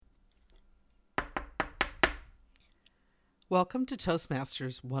Welcome to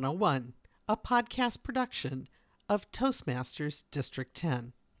Toastmasters 101, a podcast production of Toastmasters District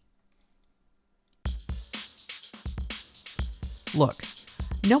 10. Look,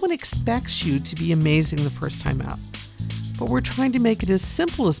 no one expects you to be amazing the first time out, but we're trying to make it as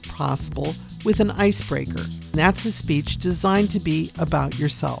simple as possible with an icebreaker. That's a speech designed to be about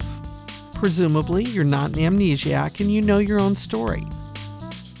yourself. Presumably, you're not an amnesiac and you know your own story.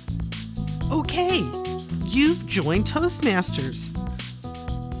 Okay, you've joined Toastmasters.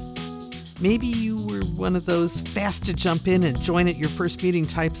 Maybe you were one of those fast to jump in and join at your first meeting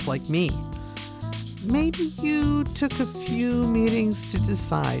types like me. Maybe you took a few meetings to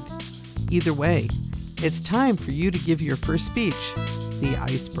decide. Either way, it's time for you to give your first speech, the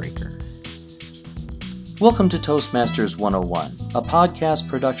icebreaker. Welcome to Toastmasters 101, a podcast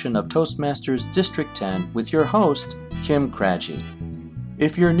production of Toastmasters District 10 with your host, Kim Craggy.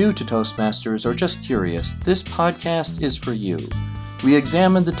 If you're new to Toastmasters or just curious, this podcast is for you. We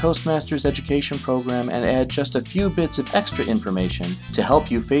examine the Toastmasters education program and add just a few bits of extra information to help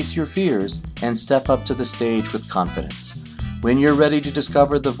you face your fears and step up to the stage with confidence. When you're ready to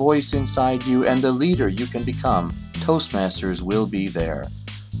discover the voice inside you and the leader you can become, Toastmasters will be there.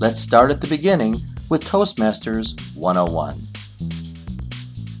 Let's start at the beginning with Toastmasters 101.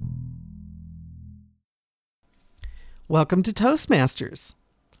 Welcome to Toastmasters.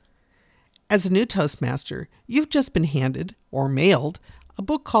 As a new Toastmaster, you've just been handed, or mailed, a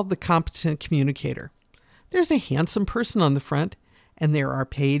book called The Competent Communicator. There's a handsome person on the front, and there are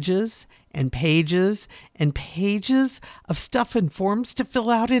pages and pages and pages of stuff and forms to fill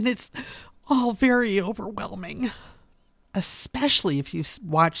out, and it's all very overwhelming. Especially if you've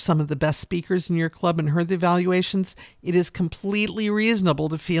watched some of the best speakers in your club and heard the evaluations, it is completely reasonable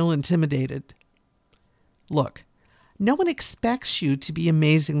to feel intimidated. Look, no one expects you to be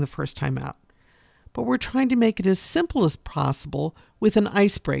amazing the first time out, but we're trying to make it as simple as possible with an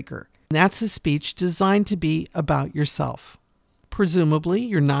icebreaker. That's a speech designed to be about yourself. Presumably,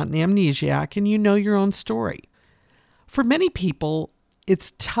 you're not an amnesiac and you know your own story. For many people,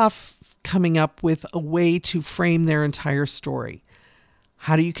 it's tough coming up with a way to frame their entire story.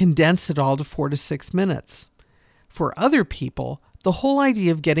 How do you condense it all to 4 to 6 minutes? For other people, the whole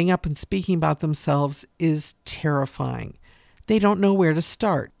idea of getting up and speaking about themselves is terrifying. They don't know where to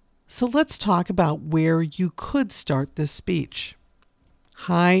start. So let's talk about where you could start this speech.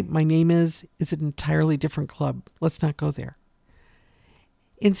 Hi, my name is an entirely different club. Let's not go there.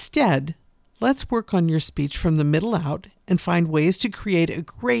 Instead, let's work on your speech from the middle out and find ways to create a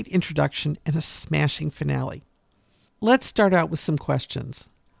great introduction and a smashing finale. Let's start out with some questions.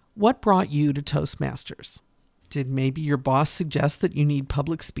 What brought you to Toastmasters? Did maybe your boss suggest that you need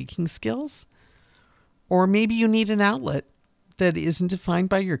public speaking skills? Or maybe you need an outlet that isn't defined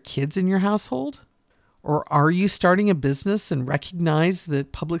by your kids in your household? Or are you starting a business and recognize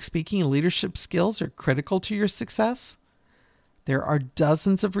that public speaking and leadership skills are critical to your success? There are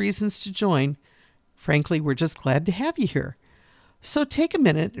dozens of reasons to join. Frankly, we're just glad to have you here. So take a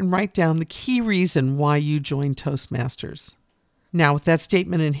minute and write down the key reason why you joined Toastmasters. Now, with that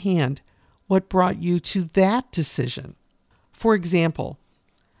statement in hand, what brought you to that decision? For example,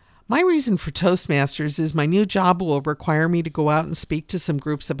 my reason for Toastmasters is my new job will require me to go out and speak to some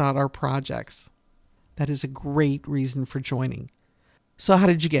groups about our projects. That is a great reason for joining. So how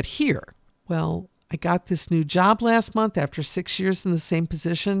did you get here? Well, I got this new job last month after 6 years in the same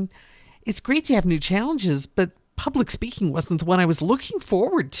position. It's great to have new challenges, but public speaking wasn't the one I was looking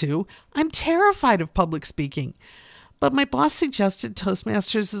forward to. I'm terrified of public speaking. But my boss suggested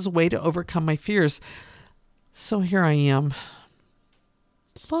Toastmasters as a way to overcome my fears. So here I am.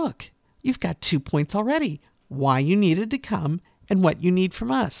 Look, you've got 2 points already. Why you needed to come and what you need from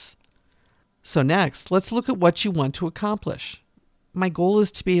us. So next, let's look at what you want to accomplish. My goal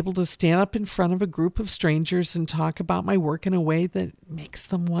is to be able to stand up in front of a group of strangers and talk about my work in a way that makes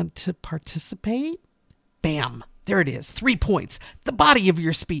them want to participate. Bam! There it is, 3 points, the body of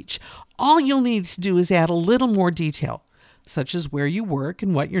your speech. All you'll need to do is add a little more detail, such as where you work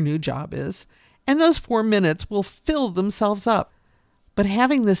and what your new job is, and those 4 minutes will fill themselves up. But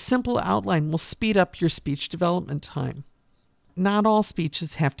having this simple outline will speed up your speech development time. Not all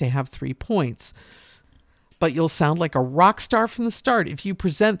speeches have to have 3 points, but you'll sound like a rock star from the start if you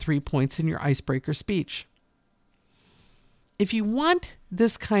present 3 points in your icebreaker speech. If you want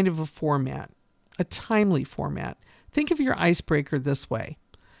this kind of a format, a timely format, think of your icebreaker this way.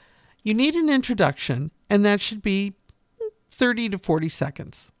 You need an introduction, and that should be 30 to 40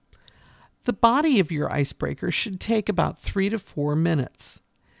 seconds. The body of your icebreaker should take about 3 to 4 minutes,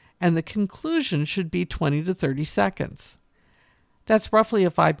 and the conclusion should be 20 to 30 seconds. That's roughly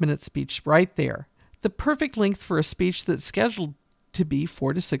a 5-minute speech right there. the perfect length for a speech that's scheduled to be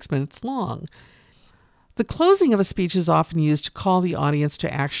 4 to 6 minutes long. The closing of a speech is often used to call the audience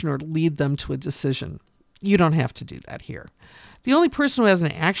to action or lead them to a decision. You don't have to do that here. The only person who has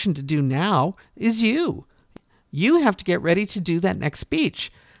an action to do now is you. You have to get ready to do that next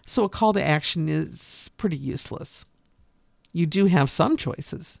speech, so a call to action is pretty useless. You do have some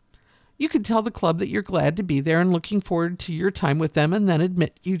choices. You could tell the club that you're glad to be there and looking forward to your time with them, and then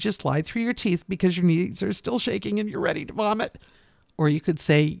admit you just lied through your teeth because your knees are still shaking and you're ready to vomit. Or you could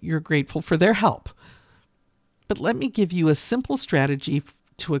say you're grateful for their help. But let me give you a simple strategy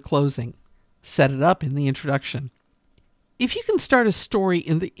to a closing. Set it up in the introduction. If you can start a story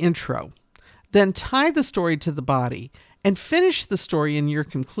in the intro, then tie the story to the body and finish the story in your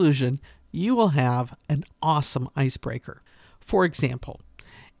conclusion, you will have an awesome icebreaker. For example,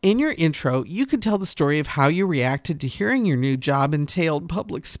 in your intro, you could tell the story of how you reacted to hearing your new job entailed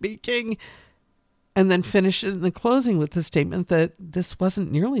public speaking, and then finish it in the closing with the statement that this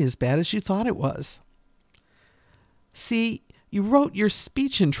wasn't nearly as bad as you thought it was. See, you wrote your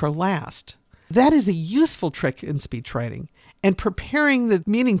speech intro last. That is a useful trick in speech writing and preparing the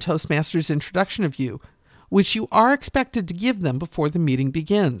meeting Toastmaster's introduction of you, which you are expected to give them before the meeting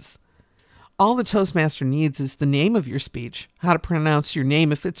begins. All the Toastmaster needs is the name of your speech, how to pronounce your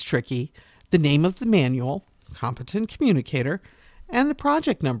name if it's tricky, the name of the manual, Competent Communicator, and the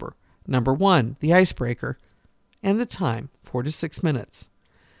project number, number 1, the icebreaker, and the time, 4 to 6 minutes.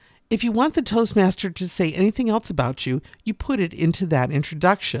 If you want the Toastmaster to say anything else about you, you put it into that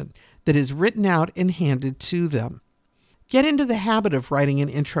introduction that is written out and handed to them. Get into the habit of writing an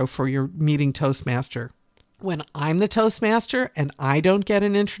intro for your meeting Toastmaster. When I'm the Toastmaster and I don't get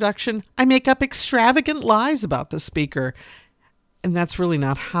an introduction, I make up extravagant lies about the speaker. And that's really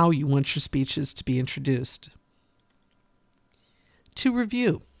not how you want your speeches to be introduced. To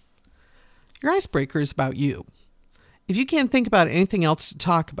review, your icebreaker is about you. If you can't think about anything else to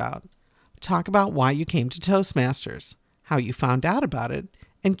talk about why you came to Toastmasters, how you found out about it,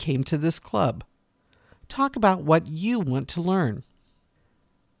 and came to this club. Talk about what you want to learn.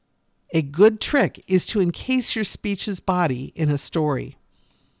 A good trick is to encase your speech's body in a story.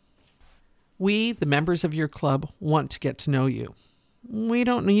 We, the members of your club, want to get to know you. We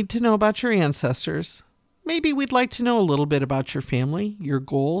don't need to know about your ancestors. Maybe we'd like to know a little bit about your family, your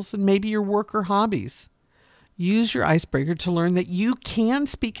goals, and maybe your work or hobbies. Use your icebreaker to learn that you can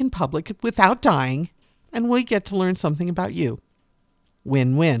speak in public without dying, and we get to learn something about you.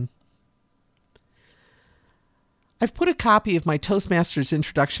 Win-win. I've put a copy of my Toastmasters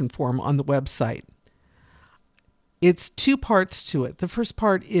introduction form on the website. It's 2 parts to it. The first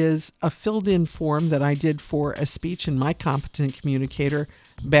part is a filled-in form that I did for a speech in my Competent Communicator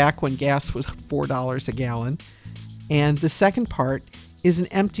back when gas was $4 a gallon. And the second part is an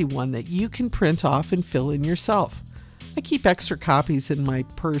empty one that you can print off and fill in yourself. I keep extra copies in my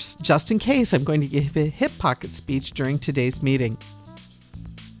purse just in case I'm going to give a hip pocket speech during today's meeting.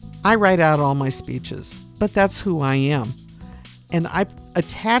 I write out all my speeches, but that's who I am. And I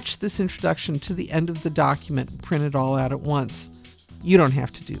attach this introduction to the end of the document and print it all out at once. You don't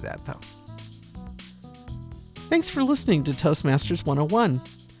have to do that, though. Thanks for listening to Toastmasters 101.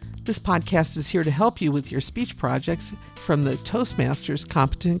 This podcast is here to help you with your speech projects from the Toastmasters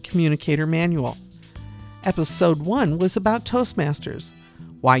Competent Communicator Manual. Episode 1 was about Toastmasters,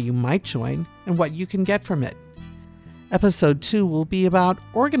 why you might join, and what you can get from it. Episode 2 will be about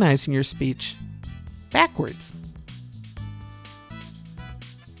organizing your speech backwards.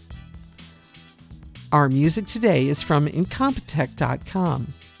 Our music today is from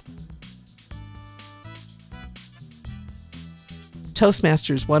Incompetech.com.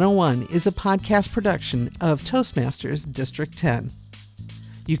 Toastmasters 101 is a podcast production of Toastmasters District 10.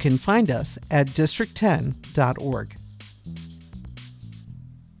 You can find us at district10.org.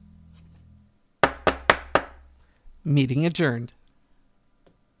 Meeting adjourned.